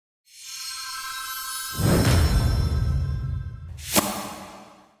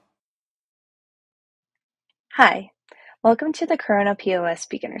Hi, welcome to the Corona POS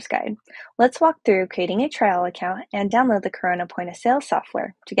Beginner's Guide. Let's walk through creating a trial account and download the Corona point of sale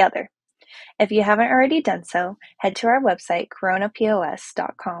software together. If you haven't already done so, head to our website,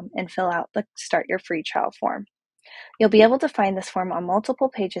 koronapos.com, and fill out the Start Your Free Trial form. You'll be able to find this form on multiple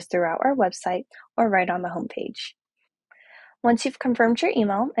pages throughout our website or right on the homepage. Once you've confirmed your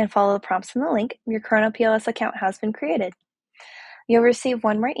email and follow the prompts in the link, your Corona POS account has been created. You'll receive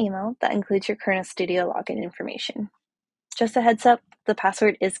one more email that includes your Corona Studio login information. Just a heads up, the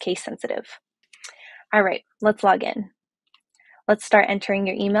password is case sensitive. All right, let's log in. Let's start entering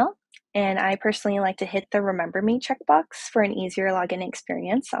your email. And I personally like to hit the Remember Me checkbox for an easier login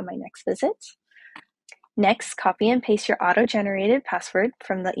experience on my next visit. Next, copy and paste your auto-generated password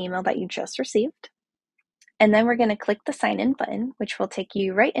from the email that you just received. And then we're going to click the Sign In button, which will take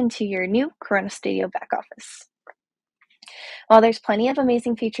you right into your new Corona Studio back office. While there's plenty of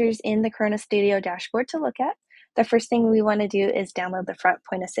amazing features in the Corona Studio dashboard to look at, the first thing we want to do is download the front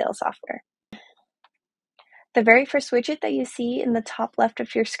point of sale software. The very first widget that you see in the top left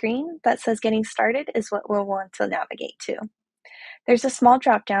of your screen that says Getting Started is what we'll want to navigate to. There's a small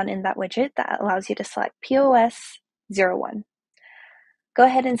drop-down in that widget that allows you to select POS 01. Go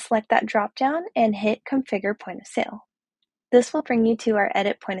ahead and select that drop-down and hit Configure Point of Sale. This will bring you to our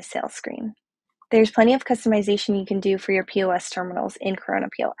Edit Point of Sale screen. There's plenty of customization you can do for your POS terminals in Corona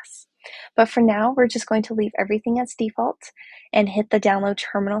POS. But for now, we're just going to leave everything as default and hit the Download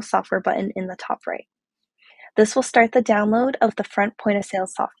Terminal Software button in the top right. This will start the download of the front point of sale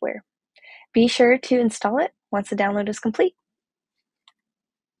software. Be sure to install it once the download is complete.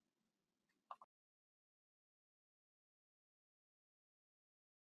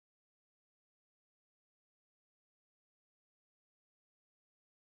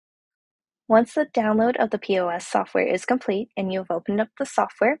 Once the download of the POS software is complete and you've opened up the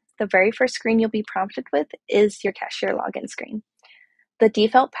software, the very first screen you'll be prompted with is your cashier login screen. The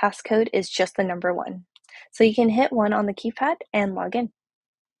default passcode is just the number 1, so you can hit 1 on the keypad and log in.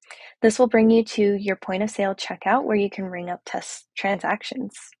 This will bring you to your point of sale checkout where you can ring up test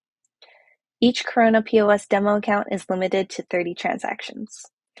transactions. Each Corona POS demo account is limited to 30 transactions.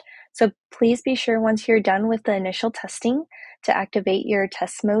 So please be sure once you're done with the initial testing to activate your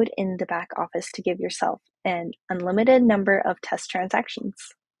test mode in the back office to give yourself an unlimited number of test transactions.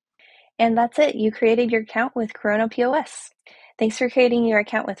 And that's it. You created your account with Corona POS. Thanks for creating your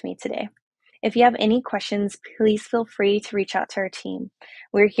account with me today. If you have any questions, please feel free to reach out to our team.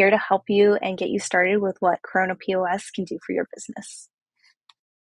 We're here to help you and get you started with what Corona POS can do for your business.